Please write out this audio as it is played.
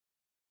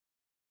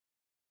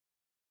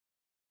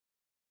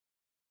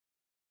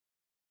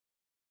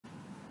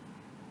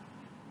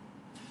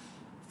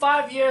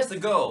5 years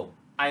ago,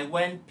 I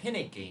went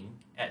picnicking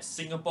at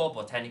Singapore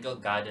Botanical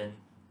Garden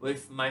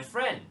with my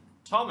friend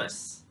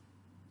Thomas.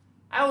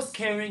 I was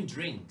carrying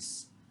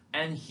drinks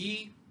and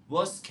he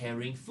was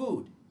carrying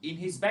food in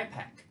his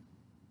backpack.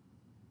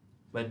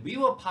 When we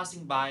were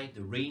passing by the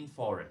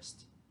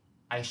rainforest,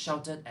 I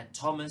shouted at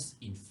Thomas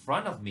in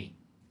front of me,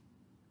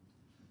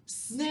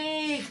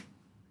 "Snake!"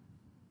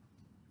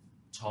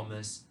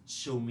 Thomas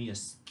showed me a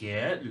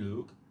scared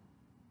look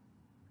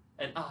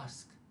and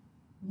asked,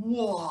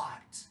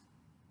 "What?"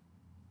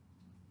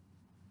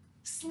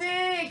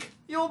 "Snake!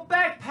 Your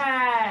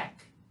backpack!"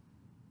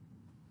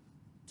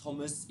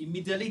 Thomas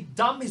immediately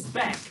dumped his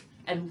bag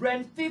and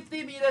ran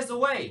 50 meters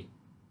away.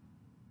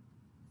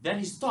 Then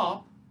he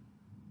stopped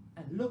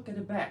and looked at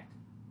the bag.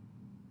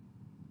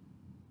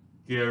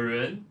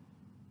 "Garen,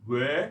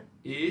 where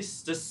is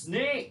the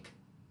snake?"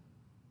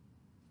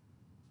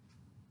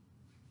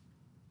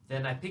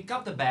 Then I pick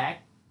up the bag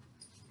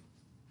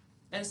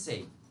and say,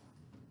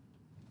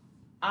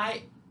 "I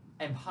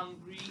am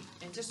hungry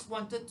and just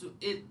wanted to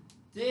eat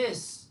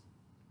this.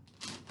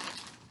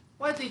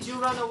 Why did you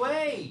run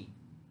away?"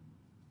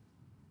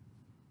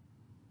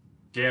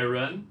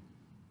 "Garen,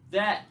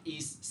 that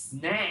is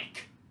snack,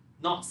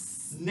 not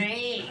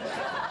snake."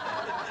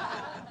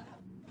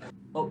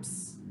 Oops.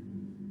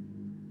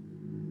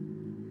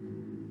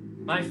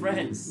 My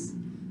friends,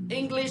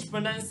 English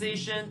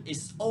pronunciation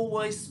is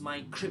always my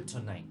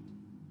kryptonite.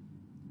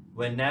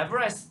 Whenever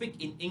I speak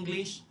in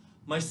English,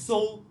 my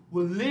soul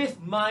will leave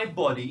my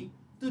body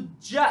to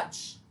judge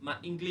my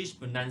English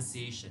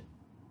pronunciation.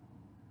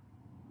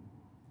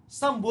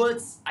 Some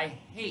words I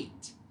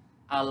hate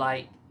are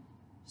like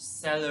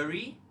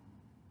celery,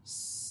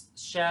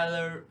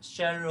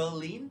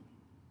 Sherilyn,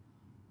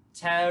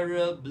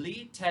 terribly,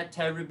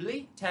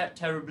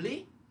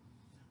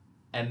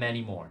 and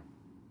many more.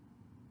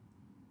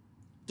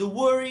 The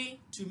worry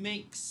to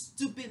make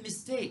stupid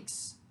mistakes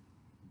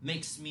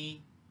makes me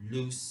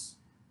lose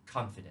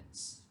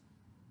confidence.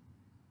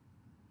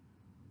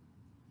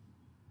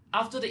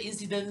 After the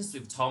incidents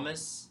with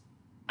Thomas,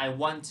 I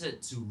wanted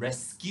to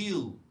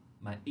rescue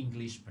my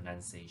English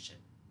pronunciation.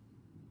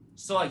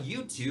 So I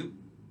YouTube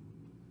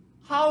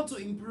how to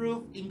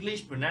improve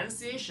English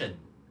pronunciation.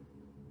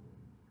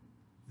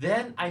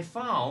 Then I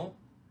found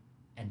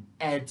an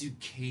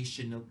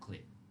educational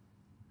clip.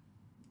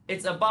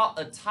 It's about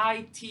a Thai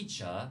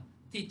teacher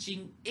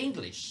teaching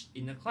English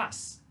in a class.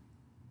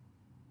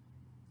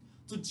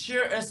 To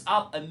cheer us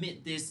up amid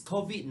this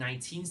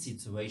COVID-19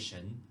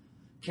 situation,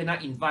 can I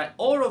invite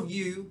all of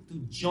you to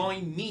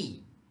join me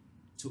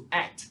to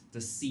act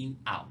the scene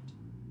out?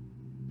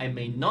 I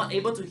may not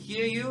able to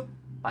hear you,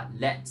 but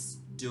let's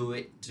do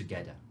it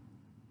together.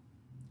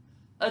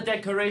 A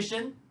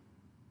declaration: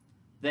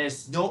 there's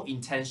no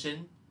intention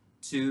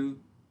to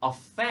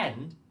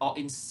offend or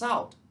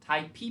insult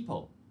Thai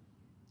people,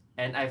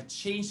 and I've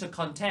changed the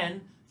content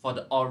for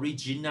the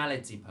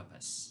originality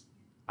purpose.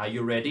 Are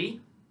you ready?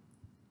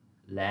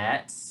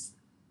 Let's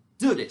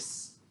do this.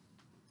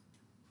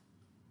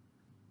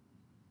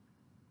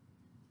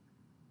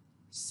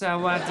 ส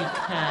วัสดี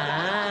ค่ะ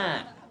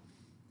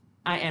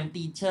I am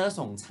teacher ส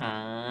มช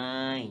า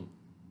ย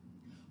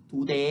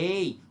Today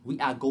we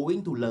are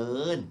going to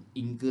learn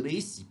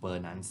English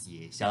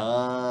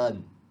pronunciation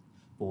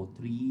for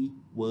 3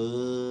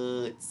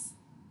 words.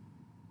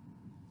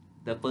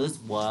 The first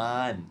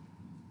one,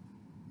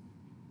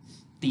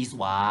 this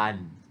one.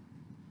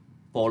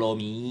 Follow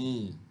me.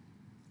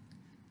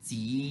 G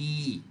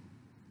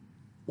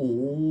O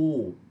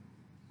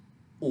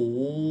O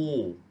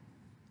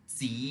G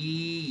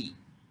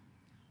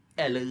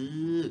L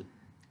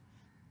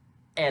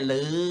L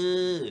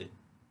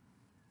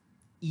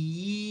E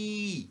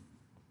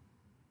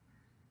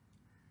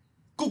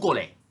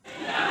Google.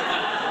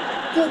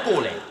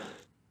 Google.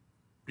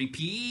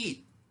 Repeat.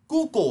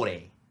 Google.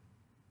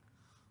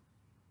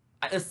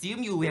 I assume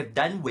you have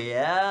done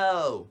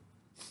well.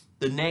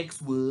 The next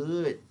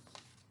word.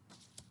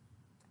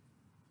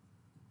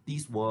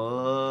 This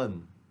one.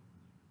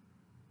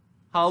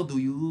 How do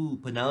you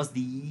pronounce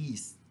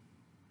this?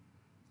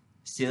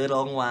 Share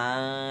long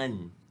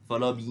one.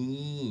 Follow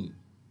me.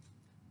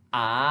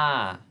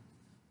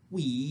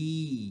 We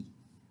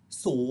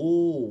so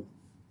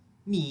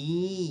me.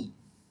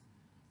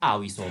 Are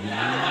we so me?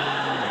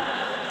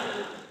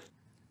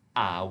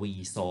 Are we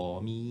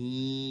so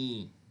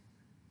me?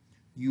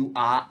 You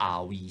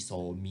are we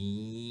so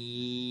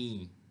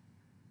me?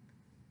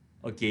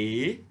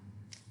 Okay.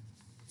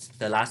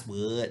 The last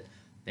word,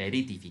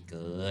 very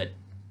difficult.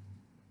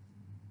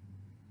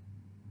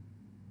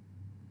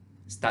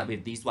 Start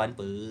with this one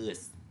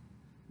first.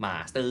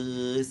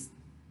 Masters.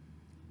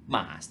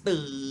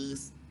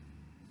 Masters.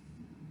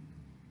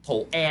 To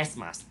ass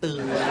masters.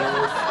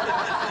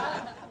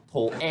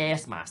 To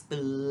ass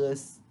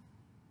masters.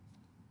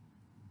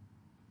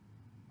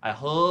 I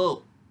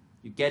hope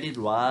you get it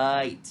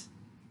right.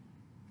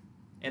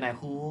 And I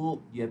hope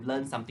you have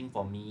learned something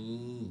from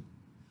me.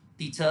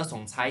 Teacher ส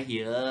งชัย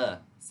here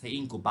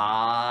saying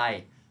goodbye.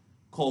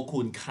 ขอบ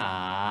คุณค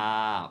รั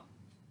บ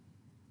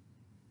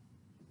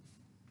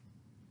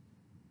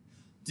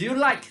Do you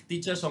like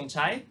Teacher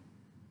Songchai?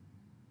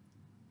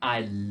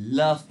 I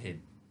love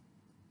him.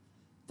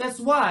 That's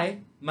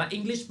why my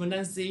English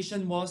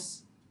pronunciation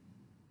was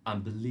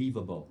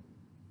unbelievable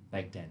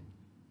back then.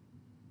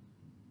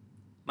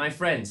 My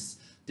friends,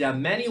 there are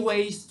many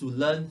ways to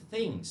learn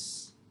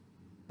things,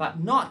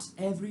 but not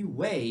every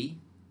way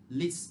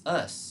leads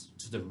us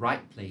to the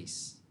right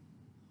place.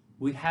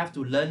 We have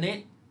to learn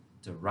it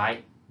the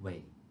right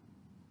way.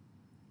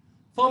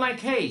 For my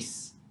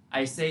case,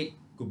 I say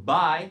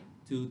goodbye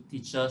to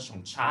Teacher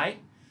Songchai,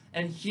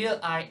 and here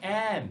I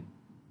am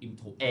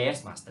into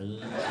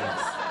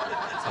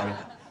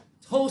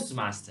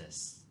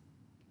Toastmasters.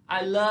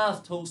 I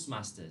love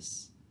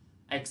Toastmasters,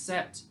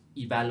 except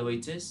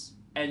evaluators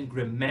and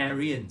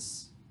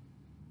grammarians.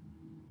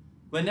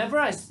 Whenever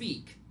I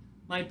speak,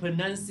 my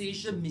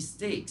pronunciation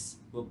mistakes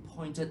were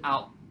pointed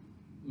out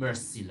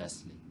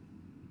mercilessly.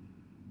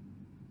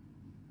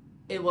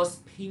 It was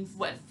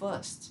painful at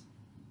first,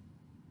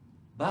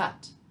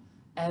 but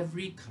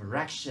every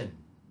correction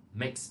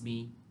makes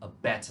me a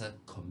better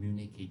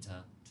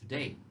communicator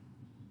today.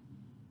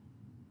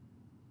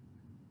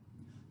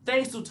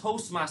 Thanks to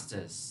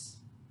Toastmasters,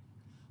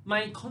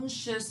 my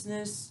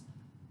consciousness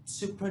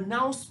to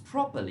pronounce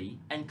properly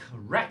and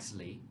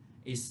correctly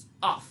is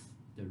off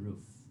the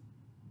roof.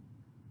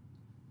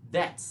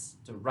 That's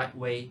the right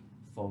way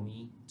for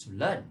me to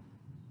learn.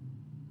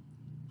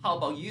 How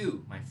about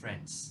you, my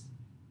friends?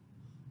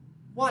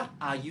 What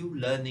are you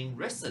learning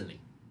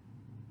recently?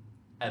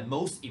 And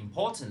most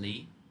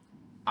importantly,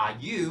 are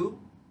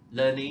you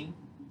learning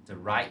the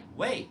right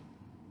way?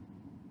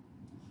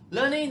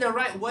 Learning the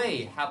right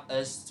way helps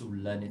us to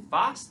learn it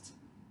fast,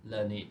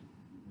 learn it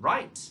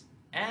right,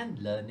 and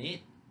learn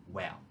it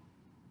well.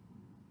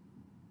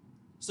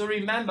 So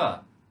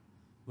remember,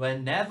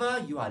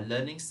 whenever you are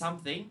learning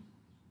something,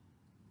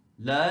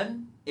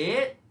 learn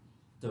it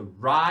the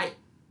right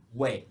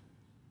way.